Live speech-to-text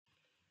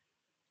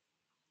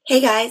Hey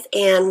guys,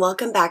 and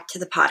welcome back to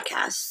the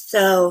podcast.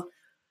 So,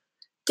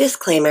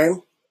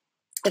 disclaimer,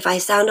 if I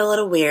sound a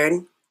little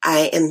weird,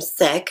 I am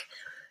sick.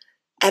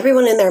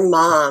 Everyone and their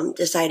mom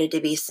decided to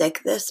be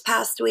sick this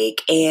past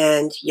week,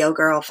 and yo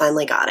girl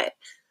finally got it.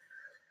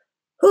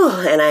 Whew,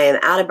 and I am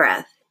out of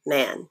breath,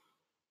 man.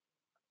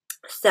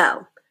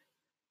 So,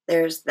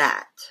 there's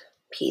that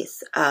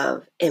piece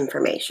of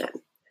information.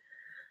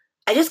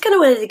 I just kind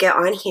of wanted to get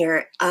on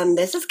here.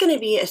 This is going to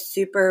be a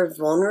super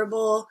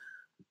vulnerable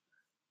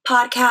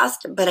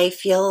podcast, but I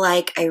feel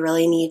like I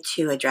really need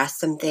to address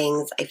some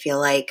things. I feel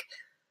like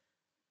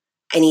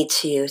I need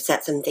to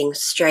set some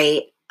things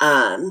straight.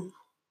 And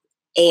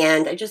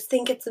I just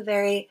think it's a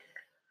very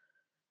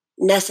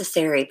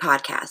necessary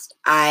podcast.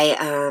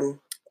 I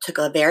took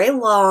a very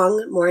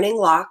long morning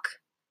walk,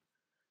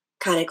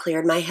 kind of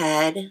cleared my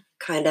head,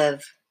 kind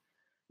of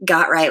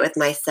got right with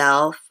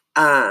myself,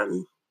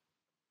 and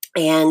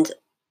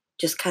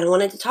just kind of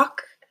wanted to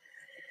talk.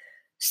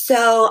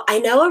 So I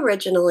know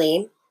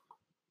originally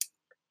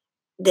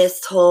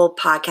this whole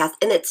podcast,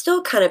 and it's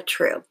still kind of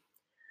true,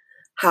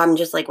 how I'm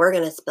just like, we're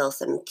going to spill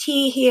some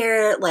tea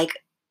here. Like,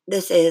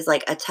 this is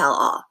like a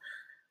tell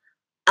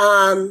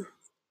all.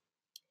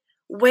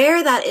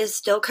 Where that is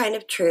still kind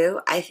of true,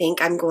 I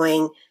think I'm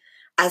going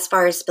as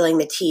far as spilling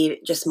the tea,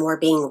 just more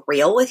being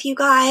real with you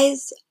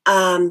guys.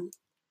 That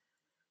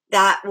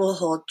will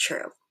hold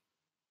true.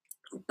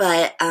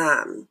 But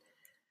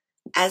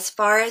as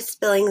far as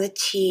spilling the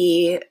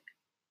tea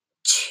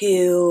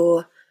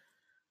to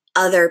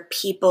other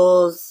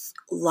people's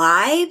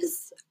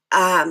lives,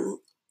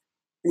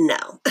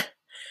 no.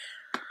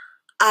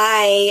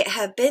 I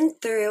have been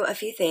through a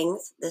few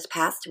things this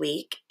past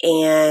week,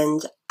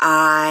 and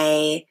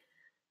I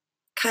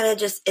kind of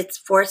just, it's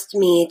forced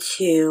me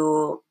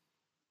to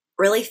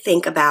really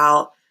think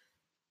about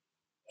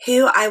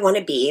who I want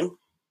to be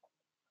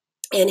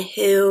and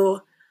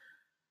who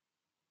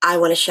I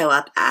want to show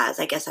up as.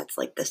 I guess that's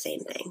like the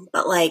same thing.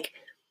 But like,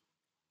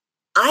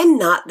 I'm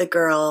not the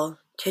girl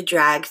to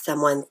drag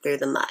someone through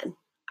the mud.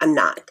 I'm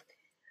not.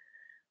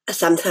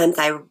 Sometimes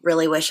I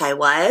really wish I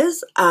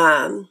was.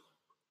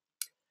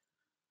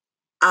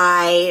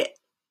 I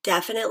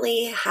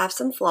definitely have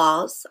some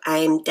flaws.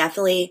 I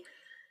definitely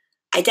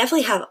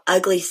have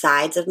ugly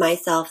sides of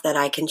myself that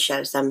I can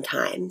show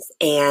sometimes.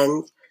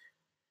 And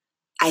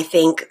I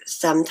think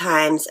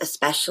sometimes,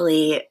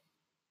 especially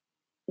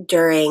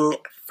during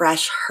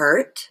fresh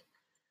hurt,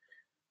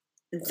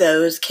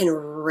 those can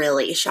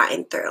really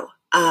shine through.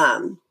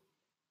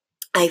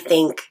 I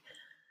think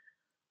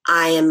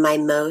I am my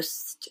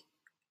most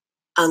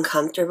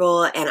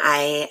uncomfortable, and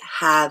I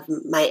have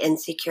my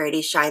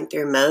insecurities shine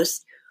through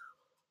most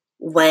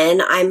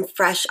when I'm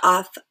fresh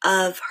off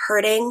of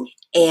hurting,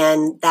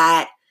 and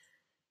that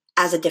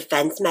as a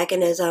defense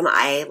mechanism,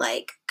 I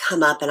like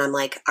come up and I'm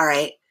like, all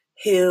right,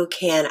 who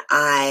can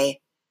I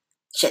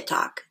shit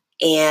talk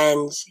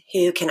and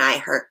who can I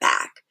hurt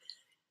back?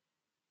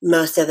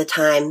 Most of the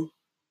time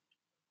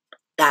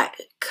that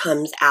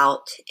comes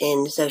out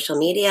in social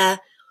media,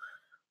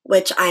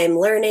 which I am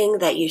learning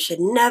that you should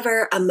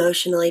never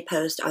emotionally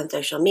post on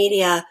social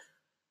media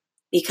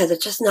because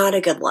it's just not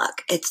a good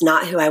look. It's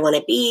not who I want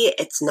to be.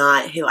 It's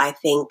not who I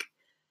think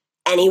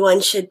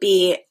anyone should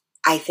be.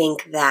 I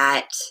think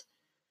that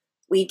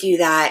we do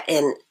that,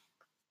 and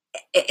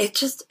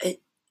it's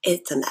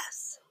a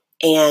mess,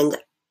 and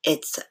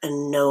it's a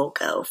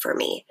no-go for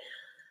me.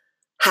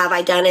 Have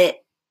I done it?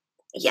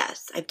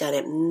 Yes, I've done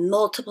it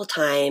multiple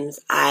times.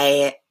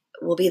 I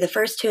will be the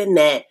first to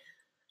admit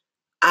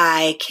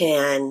I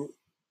can,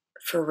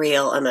 for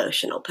real,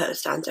 emotional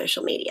post on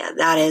social media.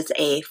 That is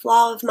a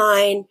flaw of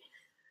mine,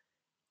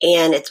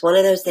 and it's one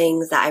of those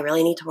things that I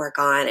really need to work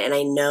on, and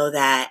I know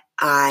that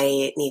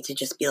I need to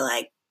just be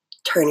like,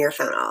 turn your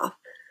phone off,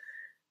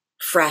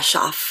 fresh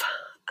off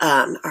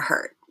a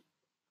hurt.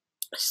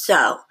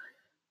 So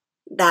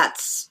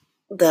that's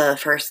the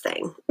first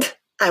thing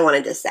I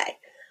wanted to say.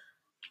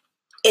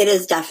 It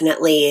is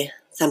definitely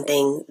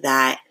something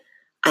that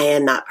I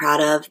am not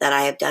proud of that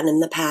I have done in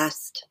the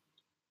past.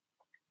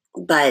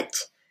 But,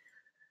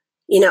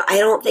 I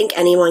don't think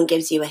anyone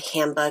gives you a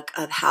handbook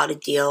of how to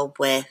deal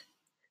with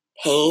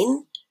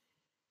pain,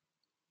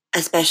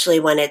 especially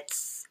when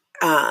it's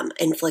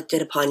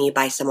inflicted upon you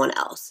by someone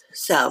else.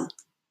 So,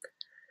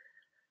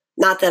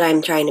 not that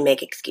I'm trying to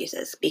make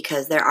excuses,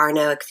 because there are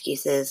no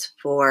excuses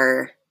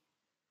for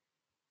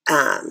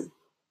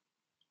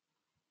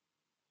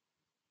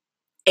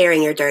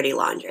airing your dirty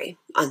laundry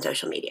on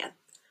social media.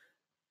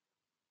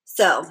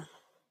 So,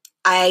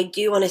 I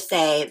do want to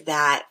say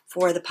that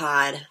for the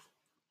pod,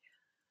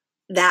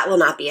 that will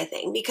not be a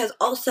thing, because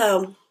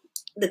also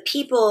the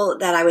people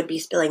that I would be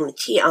spilling the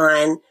tea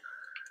on,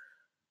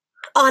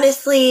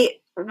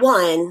 honestly,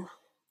 one,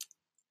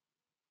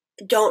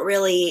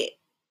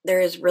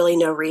 there is really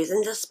no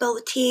reason to spill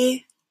the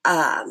tea.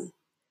 And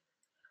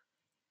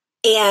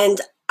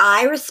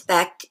I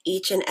respect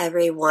each and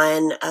every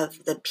one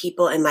of the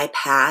people in my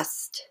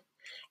past,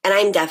 and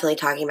I'm definitely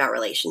talking about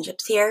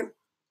relationships here.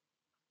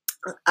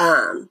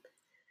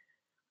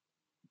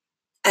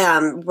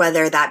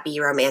 whether that be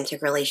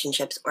romantic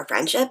relationships or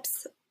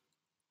friendships.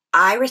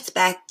 I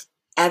respect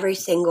every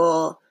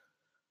single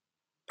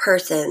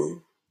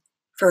person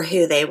for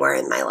who they were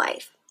in my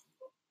life.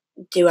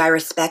 Do I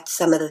respect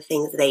some of the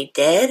things they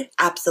did?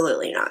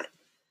 Absolutely not.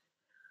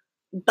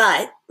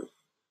 But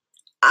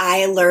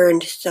I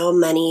learned so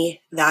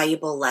many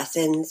valuable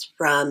lessons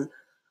from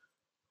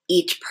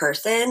each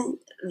person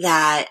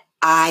that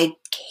I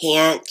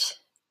can't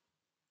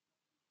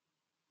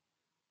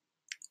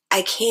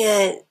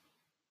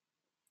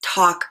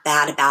talk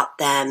bad about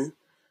them,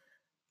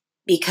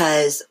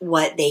 because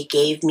what they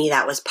gave me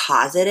that was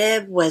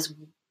positive was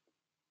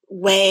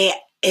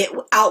it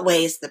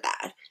outweighs the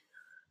bad.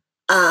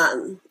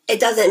 It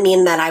doesn't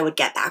mean that I would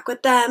get back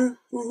with them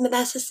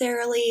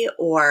necessarily,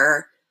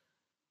 or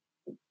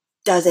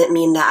doesn't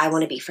mean that I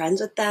want to be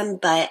friends with them,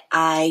 but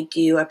I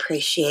do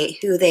appreciate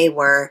who they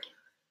were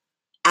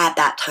at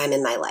that time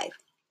in my life.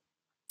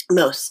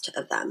 Most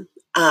of them.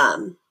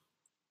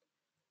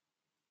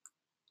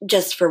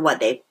 Just for what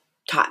they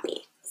taught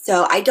me.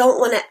 So I don't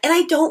want to, and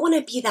I don't want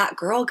to be that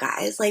girl,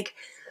 guys. Like,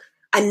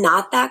 I'm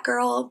not that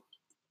girl.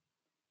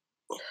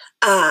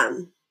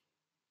 I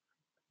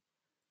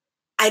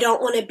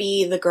don't want to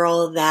be the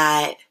girl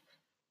that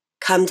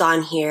comes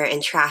on here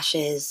and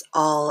trashes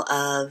all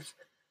of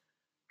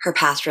her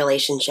past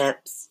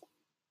relationships,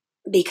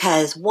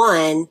 because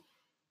one,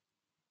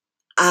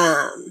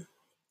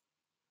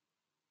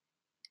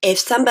 if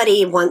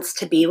somebody wants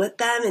to be with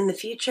them in the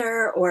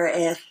future, or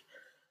if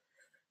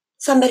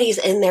somebody's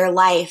in their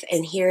life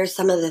and here's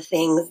some of the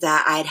things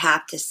that I'd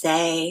have to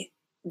say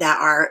that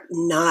are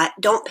not,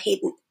 don't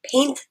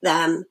paint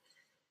them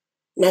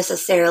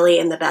necessarily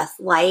in the best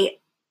light.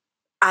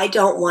 I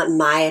don't want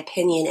my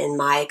opinion and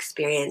my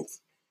experience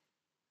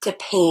to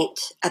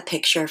paint a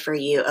picture for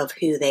you of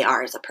who they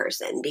are as a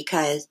person,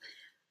 because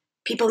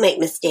people make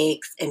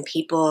mistakes and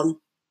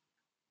people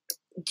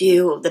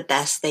do the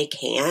best they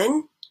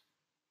can.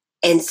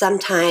 And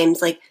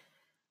sometimes, like,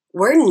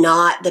 we're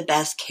not the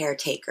best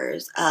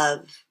caretakers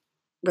of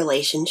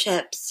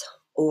relationships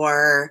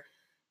or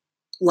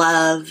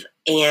love,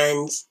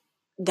 and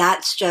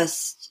that's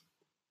just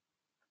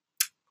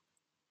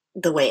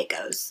the way it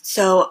goes.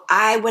 So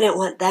I wouldn't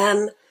want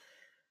them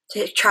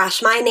to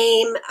trash my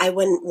name. I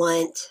wouldn't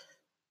want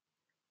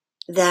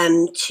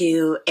them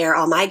to air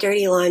all my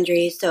dirty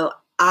laundry. So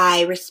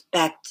I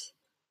respect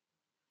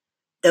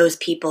those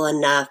people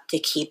enough to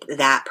keep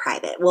that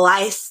private. Will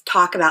I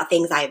talk about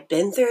things I've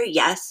been through?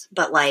 Yes,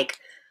 but like,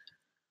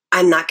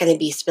 I'm not going to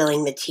be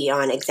spilling the tea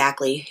on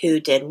exactly who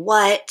did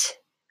what,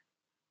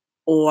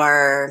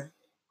 or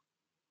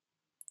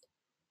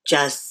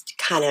just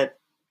kind of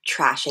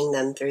trashing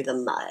them through the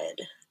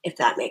mud, if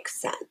that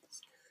makes sense.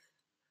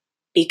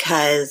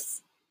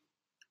 Because,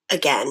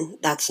 again,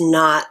 that's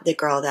not the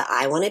girl that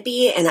I want to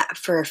be. And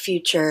for a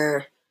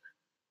future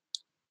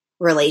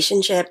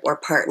relationship or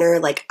partner,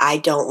 like, I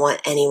don't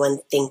want anyone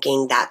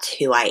thinking that's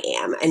who I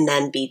am and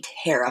then be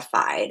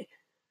terrified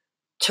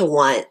to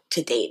want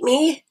to date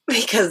me,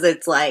 because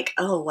it's like,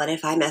 oh, what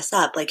if I mess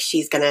up? Like,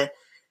 she's going to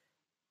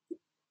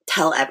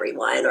tell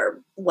everyone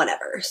or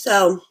whatever.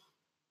 So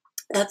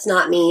that's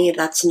not me.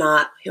 That's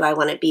not who I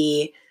want to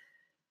be.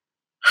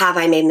 Have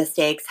I made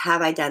mistakes?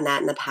 Have I done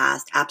that in the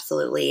past?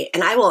 Absolutely.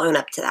 And I will own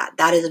up to that.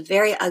 That is a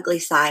very ugly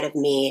side of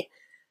me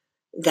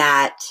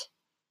that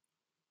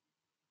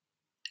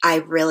I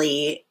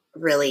really,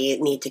 really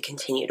need to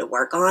continue to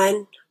work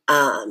on.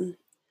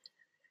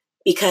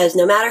 Because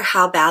no matter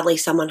how badly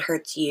someone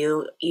hurts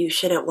you, you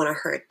shouldn't want to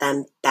hurt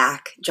them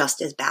back just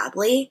as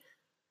badly.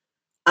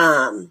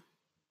 I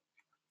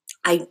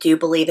do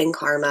believe in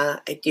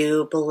karma. I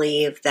do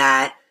believe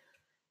that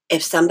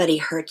if somebody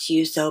hurts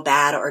you so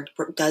bad or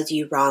does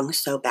you wrong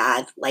so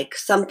bad, like,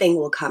 something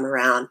will come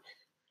around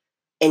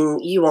and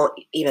you won't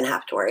even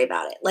have to worry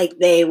about it. Like,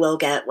 they will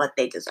get what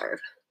they deserve.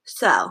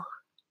 So,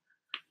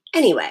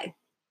 anyway,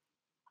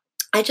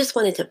 I just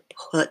wanted to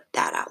put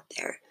that out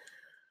there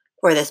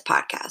for this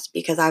podcast,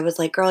 because I was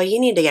like, girl, you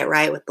need to get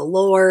right with the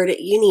Lord.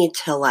 You need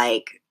to,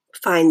 like,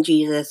 find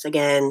Jesus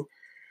again,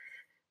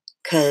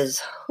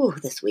 because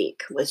this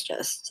week was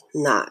just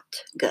not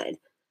good.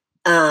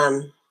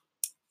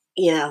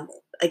 You know,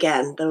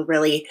 again, the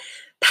really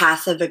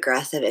passive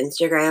aggressive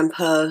Instagram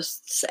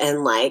posts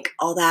and like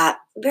all that,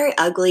 very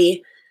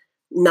ugly,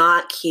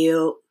 not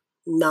cute,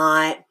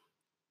 not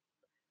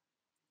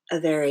a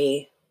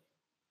very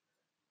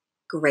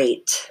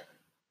great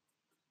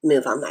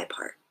move on my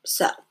part.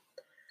 So,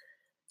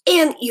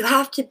 and you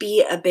have to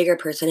be a bigger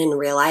person and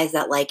realize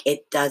that, like,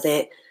 it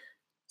doesn't,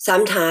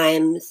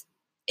 sometimes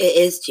it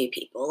is two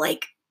people.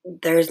 Like,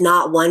 there's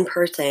not one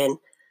person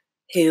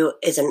who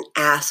is an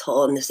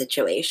asshole in the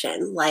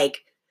situation. Like,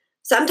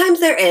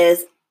 sometimes there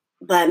is,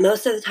 but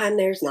most of the time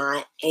there's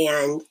not.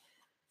 And,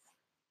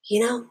 you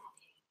know,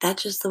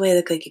 that's just the way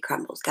the cookie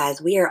crumbles,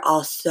 guys. We are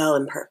all so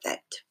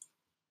imperfect.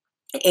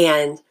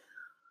 And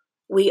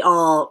we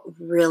all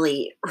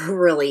really,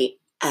 really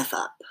F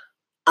up.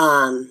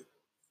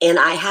 And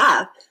I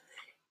have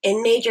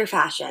in major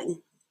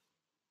fashion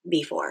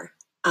before.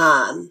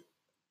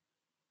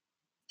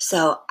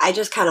 So I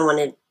just kind of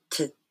wanted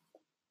to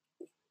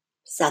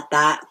set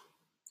that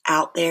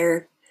out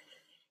there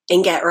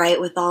and get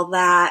right with all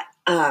that.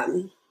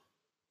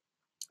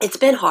 It's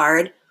been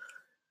hard.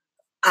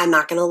 I'm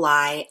not going to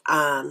lie.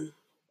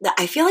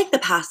 I feel like the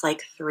past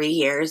 3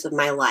 years of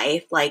my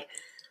life,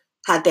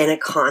 have been a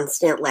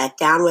constant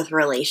letdown with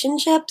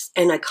relationships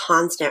and a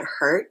constant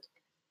hurt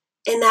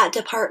in that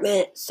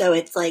department. So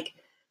it's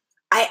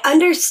I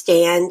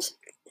understand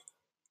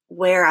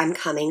where I'm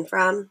coming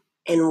from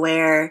and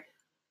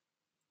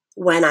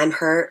when I'm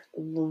hurt,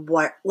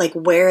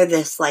 where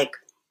this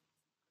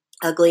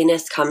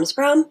ugliness comes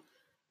from.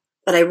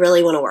 But I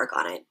really want to work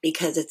on it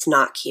because it's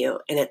not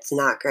cute and it's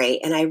not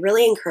great. And I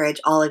really encourage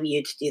all of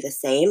you to do the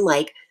same,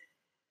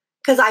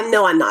 because I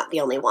know I'm not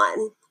the only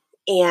one.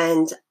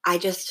 And I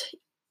just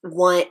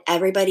want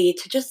everybody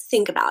to just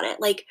think about it.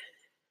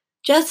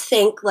 Just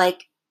think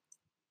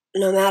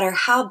no matter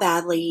how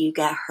badly you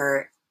get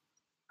hurt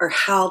or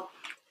how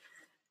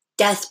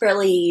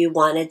desperately you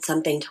wanted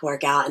something to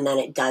work out and then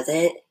it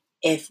doesn't,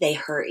 if they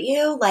hurt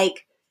you,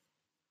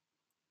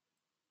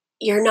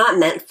 you're not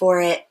meant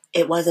for it.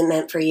 It wasn't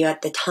meant for you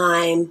at the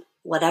time,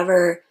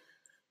 whatever.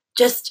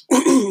 Just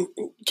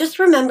just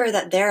remember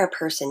that they're a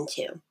person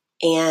too.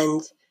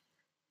 And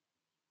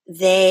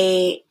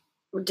they,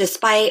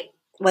 despite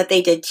what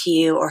they did to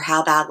you or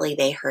how badly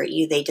they hurt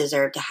you, they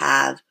deserve to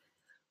have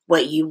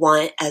what you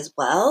want as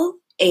well.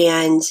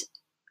 And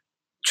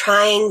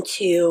trying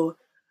to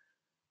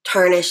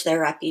tarnish their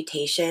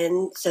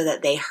reputation so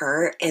that they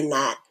hurt and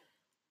that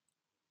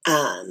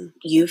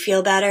you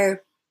feel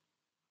better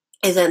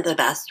isn't the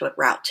best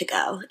route to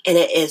go. And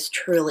it is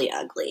truly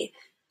ugly.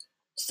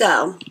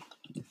 So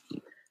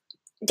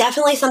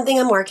definitely something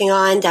I'm working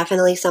on.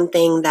 Definitely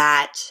something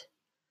that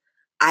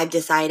I've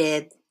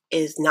decided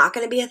is not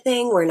going to be a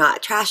thing. We're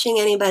not trashing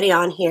anybody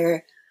on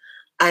here.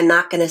 I'm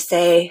not going to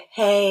say,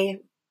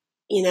 hey,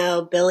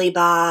 Billy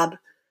Bob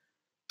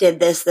did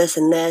this, this,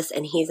 and this,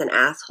 and he's an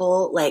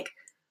asshole.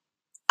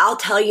 I'll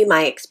tell you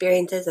my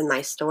experiences and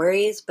my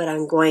stories, but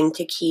I'm going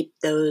to keep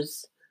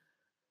those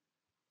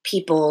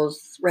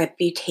people's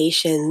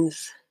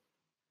reputations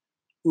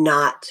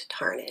not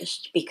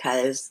tarnished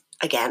because,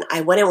 again,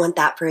 I wouldn't want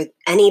that for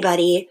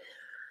anybody.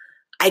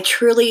 I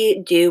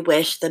truly do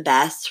wish the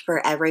best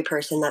for every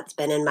person that's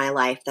been in my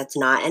life that's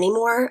not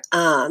anymore.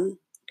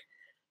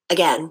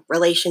 Again,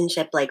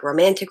 relationship,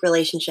 romantic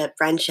relationship,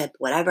 friendship,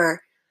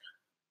 whatever,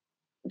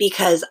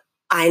 because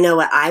I know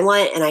what I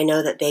want and I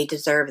know that they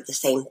deserve the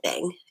same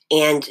thing.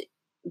 And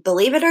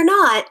believe it or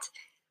not,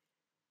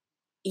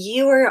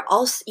 you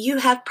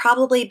have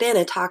probably been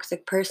a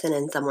toxic person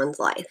in someone's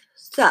life.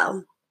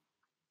 So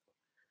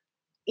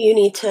you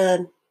need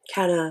to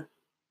kind of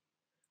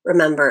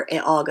remember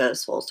it all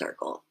goes full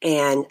circle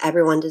and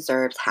everyone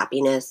deserves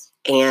happiness.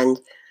 And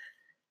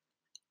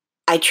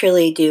I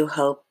truly do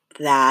hope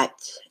that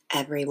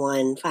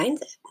everyone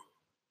finds it.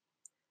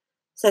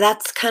 So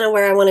that's kind of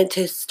where I wanted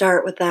to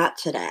start with that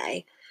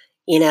today.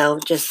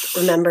 Just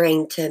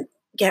remembering to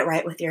get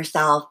right with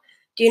yourself.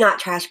 Do not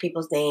trash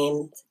people's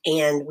names.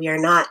 And we are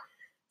not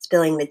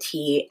spilling the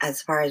tea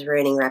as far as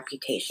ruining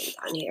reputations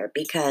on here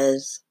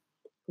because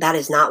that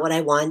is not what I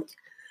want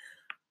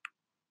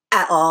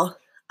at all.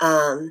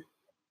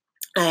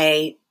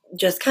 I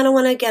just kind of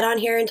want to get on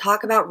here and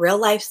talk about real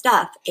life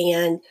stuff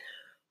and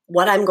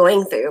what I'm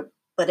going through.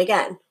 But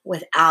again,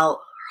 without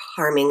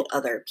harming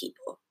other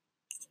people.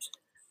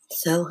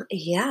 So,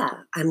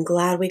 yeah, I'm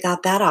glad we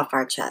got that off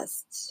our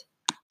chests.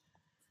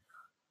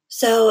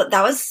 So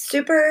that was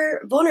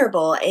super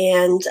vulnerable,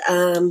 and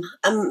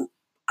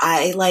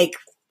I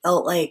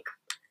felt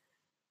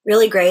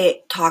really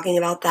great talking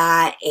about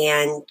that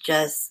and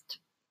just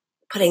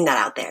putting that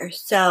out there.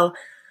 So,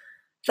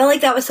 felt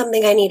like that was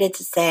something I needed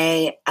to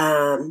say.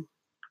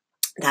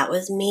 That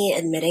was me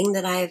admitting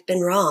that I've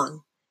been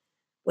wrong,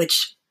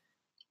 which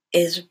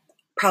is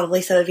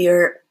probably some of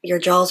your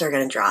jaws are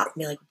going to drop.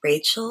 Be like,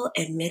 Rachel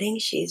admitting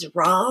she's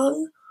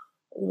wrong?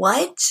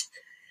 What?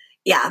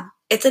 Yeah,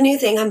 it's a new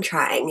thing I'm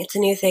trying. It's a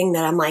new thing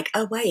that I'm like,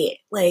 oh, wait,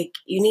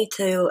 you need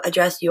to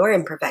address your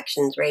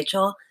imperfections,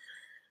 Rachel.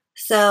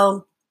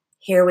 So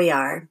here we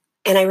are.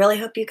 And I really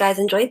hope you guys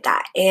enjoyed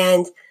that.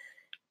 And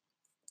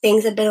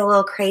things have been a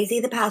little crazy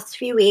the past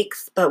few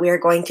weeks, but we are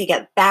going to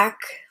get back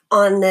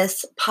on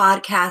this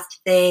podcast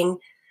thing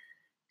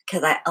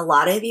because a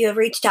lot of you have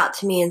reached out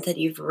to me and said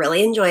you've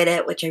really enjoyed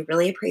it, which I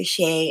really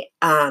appreciate.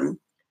 I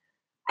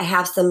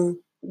have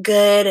some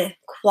good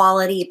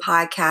quality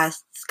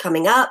podcasts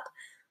coming up,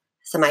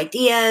 some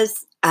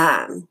ideas.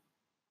 And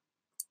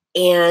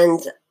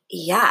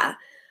yeah,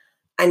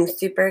 I'm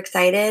super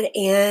excited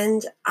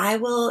and I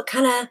will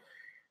kind of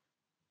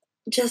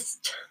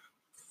just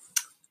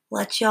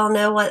let y'all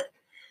know what's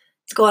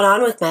going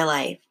on with my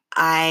life.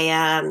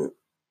 I,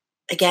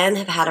 again,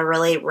 have had a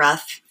really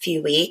rough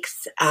few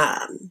weeks.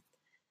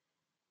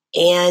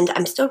 And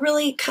I'm still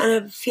really kind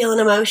of feeling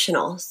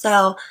emotional.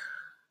 So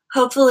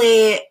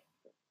hopefully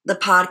the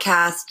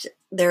podcast,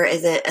 there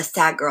isn't a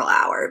sad girl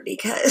hour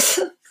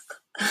because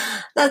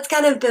that's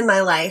kind of been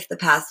my life the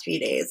past few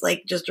days.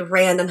 Just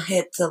random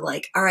hits of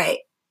all right,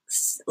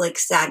 like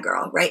sad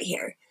girl right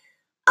here.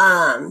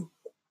 But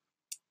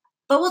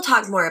we'll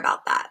talk more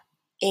about that.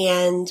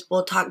 And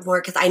we'll talk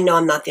more because I know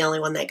I'm not the only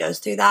one that goes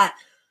through that.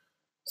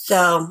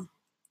 So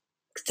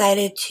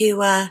excited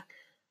to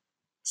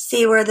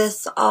see where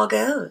this all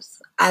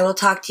goes. I will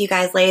talk to you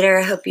guys later.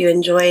 I hope you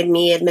enjoyed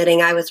me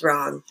admitting I was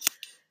wrong.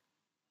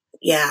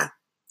 Yeah,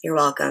 you're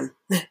welcome.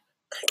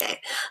 Okay.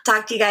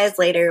 Talk to you guys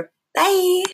later. Bye.